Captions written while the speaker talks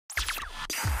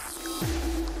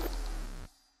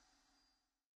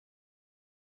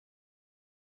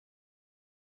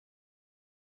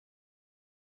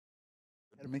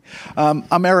me.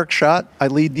 I'm Eric Schott. I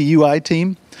lead the UI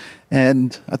team.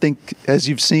 And I think, as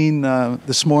you've seen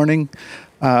this morning,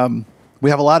 we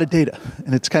have a lot of data.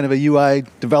 And it's kind of a UI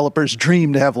developer's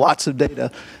dream to have lots of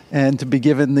data and to be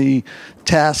given the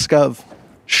task of,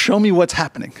 show me what's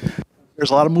happening.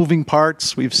 There's a lot of moving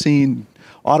parts. We've seen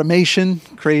automation,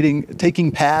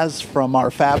 taking paths from our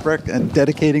fabric and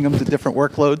dedicating them to different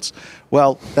workloads.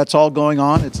 Well, that's all going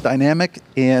on. It's dynamic,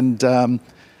 and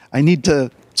I need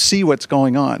to see what's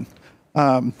going on.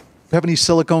 Have any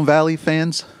Silicon Valley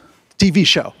fans? TV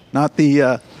show, not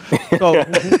the.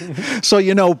 So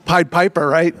you know Pied Piper,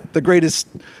 right? The greatest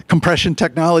compression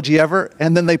technology ever,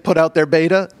 and then they put out their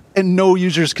beta, and no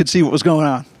users could see what was going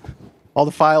on. All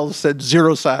the files said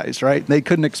 0 size, right? They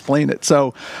couldn't explain it.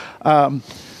 So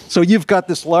you've got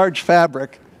this large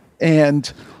fabric,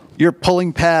 and you're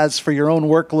pulling paths for your own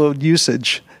workload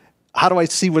usage. How do I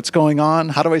see what's going on?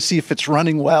 How do I see if it's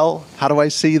running well? How do I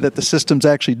see that the system's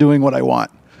actually doing what I want?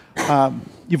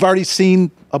 You've already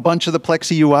seen a bunch of the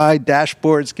Plexxi UI,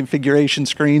 dashboards, configuration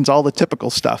screens, all the typical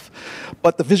stuff.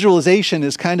 But the visualization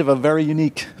is kind of a very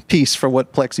unique piece for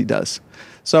what Plexxi does.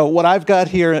 So what I've got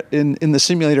here in the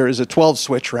simulator is a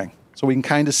 12-switch ring. So we can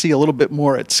kind of see a little bit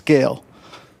more at scale.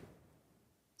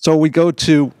 So we go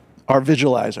to our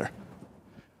visualizer.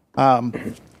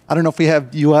 I don't know if we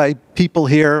have UI people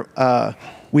here.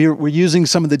 We're using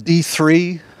some of the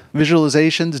D3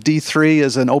 visualizations. D3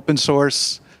 is an open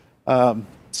source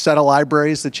set of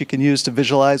libraries that you can use to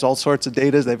visualize all sorts of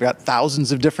data. They've got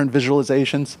thousands of different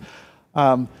visualizations.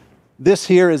 This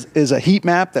here is a heat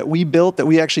map that we built that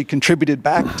we actually contributed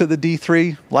back to the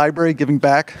D3 library, giving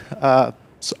back a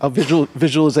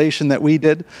visualization that we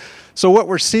did. So what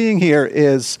we're seeing here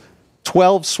is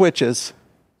 12 switches,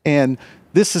 and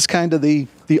this is kind of the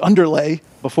underlay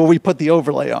before we put the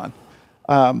overlay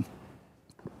on.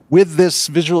 With this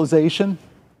visualization,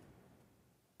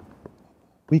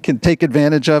 we can take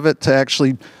advantage of it to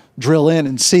actually drill in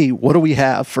and see, what do we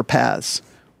have for paths?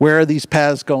 Where are these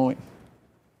paths going?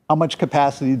 How much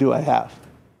capacity do I have?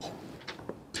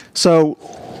 So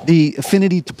the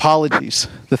affinity topologies,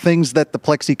 the things that the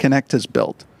Plexxi Connect has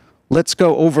built, let's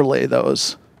go overlay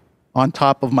those on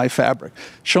top of my fabric.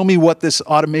 Show me what this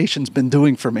automation's been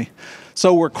doing for me.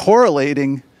 So we're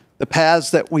correlating the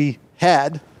paths that we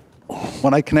had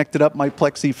when I connected up my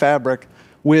Plexxi fabric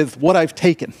with what I've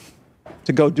taken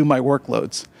to go do my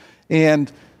workloads.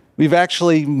 And we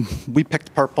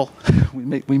picked purple.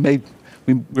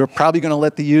 We're probably going to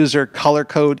let the user color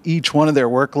code each one of their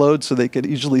workloads so they could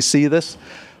easily see this.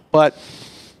 But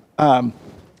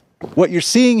what you're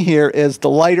seeing here is the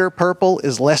lighter purple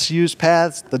is less used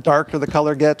paths. The darker the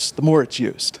color gets, the more it's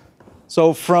used.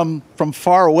 So from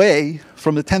far away,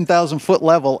 from the 10,000-foot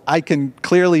level, I can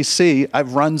clearly see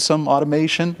I've run some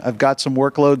automation. I've got some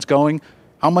workloads going.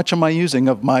 How much am I using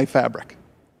of my fabric?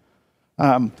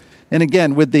 And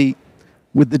again, with the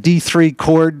D3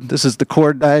 chord, this is the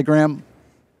chord diagram.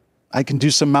 I can do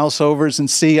some mouse overs and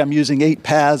see I'm using 8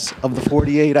 paths of the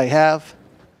 48 I have.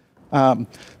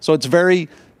 So it's very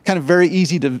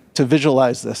easy to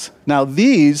visualize this. Now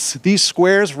these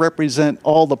squares represent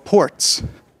all the ports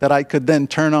that I could then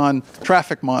turn on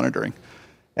traffic monitoring.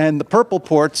 And the purple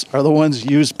ports are the ones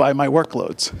used by my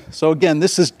workloads. So again,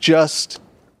 this is just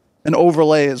an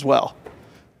overlay as well.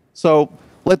 So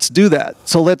let's do that.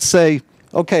 So let's say,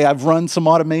 okay, I've run some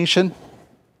automation.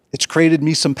 It's created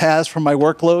me some paths for my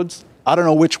workloads. I don't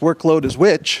know which workload is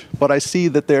which, but I see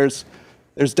that there's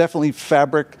definitely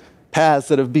fabric paths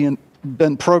that have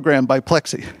been programmed by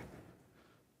Plexxi.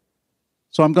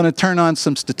 So I'm going to turn on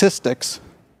some statistics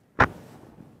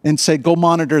and say, go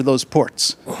monitor those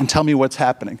ports and tell me what's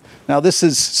happening. Now this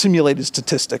is simulated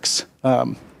statistics.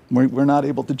 We're not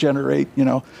able to generate,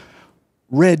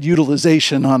 red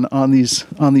utilization on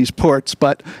these ports,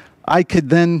 but I could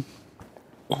then,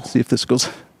 let's see if this goes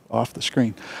off the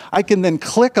screen. I can then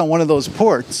click on one of those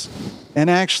ports and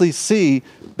actually see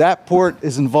that port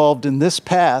is involved in this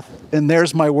path, and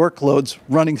there's my workloads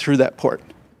running through that port.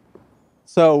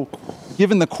 So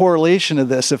given the correlation of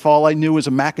this, if all I knew was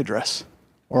a MAC address,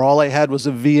 or all I had was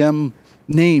a VM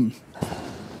name,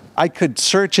 I could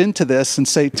search into this and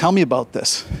say, tell me about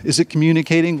this. Is it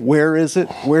communicating? Where is it?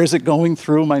 Where is it going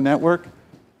through my network?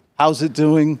 How's it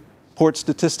doing port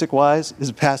statistic-wise? Is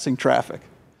it passing traffic?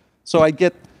 So I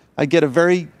get a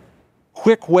very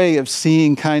quick way of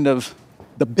seeing kind of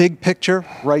the big picture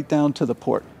right down to the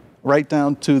port, right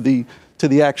down to the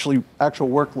actual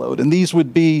workload. And these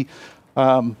would be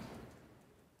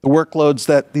the workloads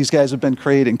that these guys have been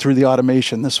creating through the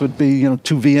automation. This would be, 2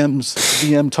 VMs,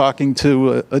 VM talking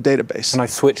to a database. Can I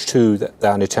switch to the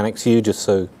Nutanix view just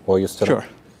so while you're still Sure.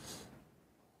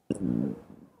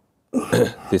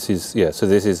 this is so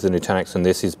this is the Nutanix, and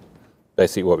this is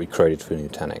basically what we created for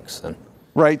Nutanix. And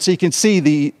right, so you can see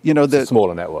the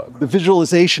smaller network. The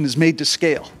visualization is made to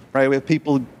scale, right? We have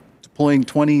people deploying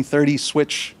 20, 30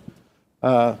 switch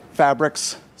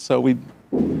fabrics, so we.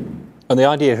 And the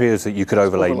idea here is that you could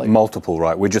overlay multiple,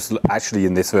 right? We're just actually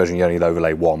in this version you only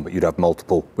overlay one, but you'd have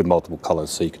multiple with multiple colors,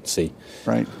 so you can see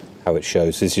how it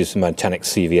shows. This is some Nutanix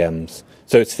CVMs.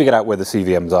 So it's figured out where the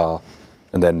CVMs are,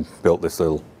 and then built this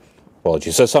little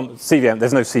topology. So some CVM,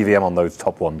 there's no CVM on those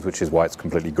top ones, which is why it's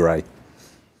completely grey.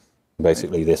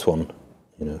 Basically, this one,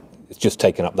 it's just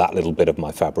taken up that little bit of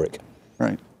my fabric.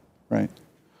 Right.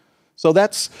 So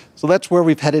that's where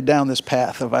we've headed down this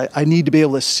path of I need to be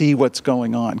able to see what's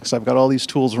going on because I've got all these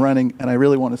tools running and I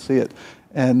really want to see it.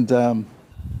 And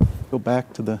go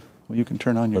back to you can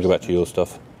turn on your. Go back to your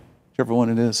stuff. Whichever one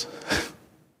it is.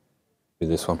 Do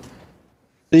this one.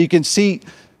 So you can see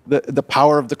the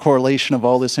power of the correlation of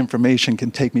all this information can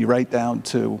take me right down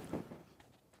to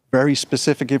very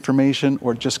specific information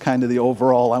or just kind of the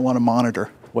overall, I want to monitor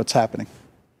what's happening.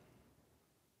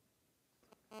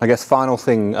 I guess final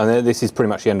thing, and this is pretty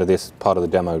much the end of this part of the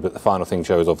demo, but the final thing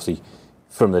shows obviously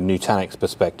from the Nutanix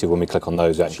perspective, when we click on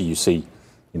those, actually you see,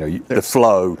 the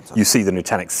flow, you see the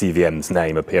Nutanix CVM's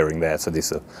name appearing there, so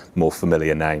this is a more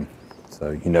familiar name. So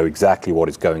you know exactly what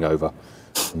it's going over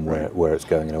and where it's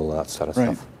going and all that sort of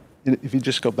stuff. If you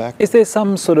just go back. Is there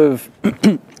some sort of,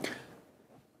 I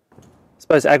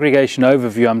suppose, aggregation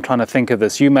overview? I'm trying to think of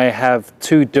this. You may have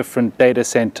two different data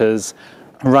centers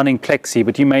running Plexxi,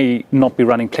 but you may not be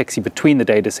running Plexxi between the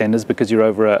data centers because you're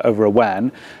over a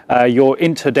WAN. Your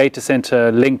inter-data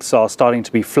center links are starting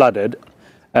to be flooded.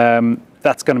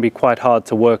 That's going to be quite hard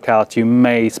to work out. You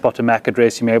may spot a MAC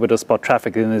address, you may be able to spot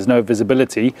traffic, and there's no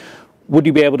visibility. Would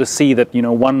you be able to see that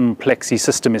one Plexxi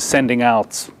system is sending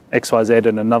out XYZ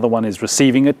and another one is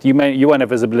receiving it? You won't have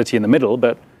visibility in the middle,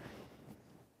 but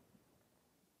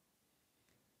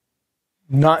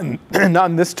Not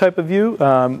in this type of view.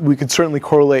 We could certainly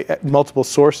correlate multiple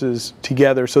sources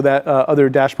together. So that other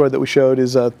dashboard that we showed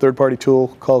is a third-party tool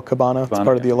called Kibana. It's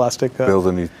part of the Elastic. Build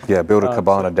a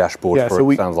Kibana dashboard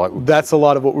for it. Sounds like that's a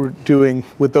lot of what we're doing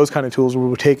with those kind of tools. Where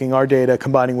we're taking our data,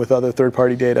 combining with other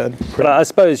third-party data. But I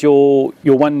suppose your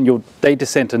data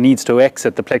center needs to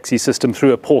exit the Plexxi system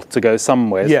through a port to go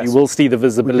somewhere. Yes. So you will see the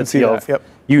visibility of. Yep.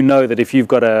 You know that if you've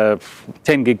got a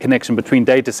 10 gig connection between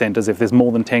data centers, if there's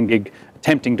more than 10 gig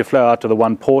attempting to flow out to the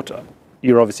one port,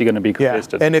 you're obviously going to be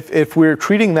congested. Yeah. And if we're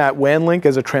treating that WAN link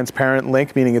as a transparent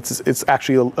link, meaning it's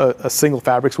actually a single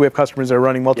fabric, so we have customers that are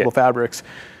running multiple fabrics,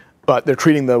 but they're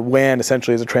treating the WAN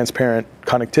essentially as a transparent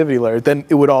connectivity layer, then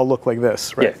it would all look like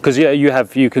this, right? Yeah, because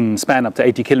you can span up to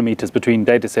 80 kilometers between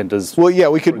data centers. Well, yeah,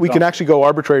 we can actually go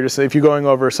arbitrary to say if you're going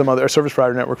over some other service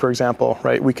provider network, for example,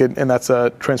 right? We could, and that's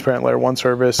a transparent layer 1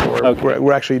 service, or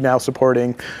we're actually now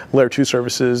supporting layer 2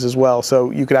 services as well. So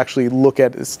you could actually look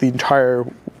at the entire,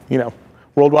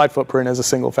 worldwide footprint as a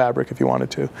single fabric if you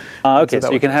wanted to. Okay,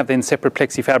 so you can have then separate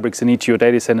Plexxi fabrics in each of your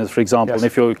data centers, for example, and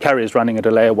if your carrier is running at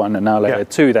a layer 1 and now layer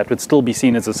 2, that would still be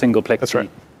seen as a single Plexxi. That's right.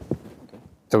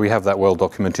 So we have that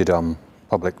well-documented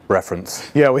public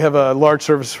reference. Yeah, we have a large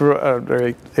service,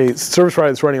 a service provider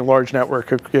that's running a large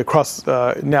network across,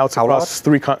 now it's across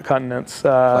 3 continents.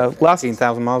 Like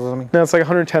 15,000 miles or something? No, it's like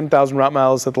 110,000 route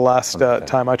miles at the last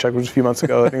time I checked, which was a few months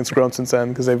ago. I think it's grown since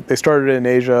then because they started in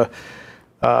Asia.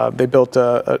 They built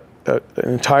an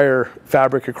entire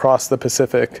fabric across the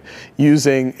Pacific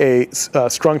using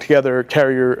strung together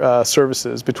carrier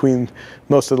services between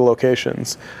most of the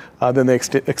locations. Then they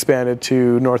expanded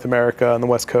to North America on the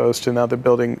West Coast, and now they're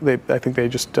building. I think they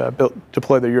just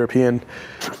deployed their European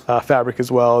fabric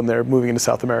as well, and they're moving into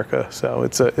South America. So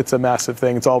it's a massive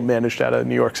thing. It's all managed out of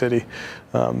New York City.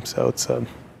 So it's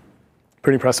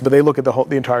pretty impressive. But they look at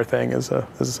the entire thing as a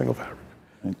single fabric.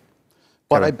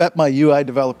 But I bet my UI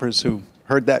developers who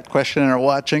heard that question and are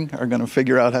watching are going to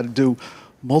figure out how to do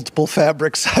multiple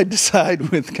fabrics side to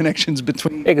side with connections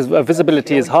between. Yeah, because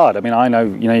visibility is hard. I mean, I know,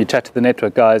 you chat to the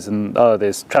network guys and,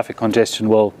 there's traffic congestion.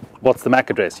 Well, what's the MAC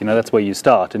address? That's where you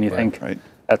start. And you think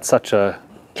that's such a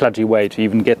kludgy way to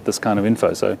even get this kind of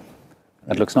info. So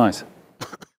that looks nice.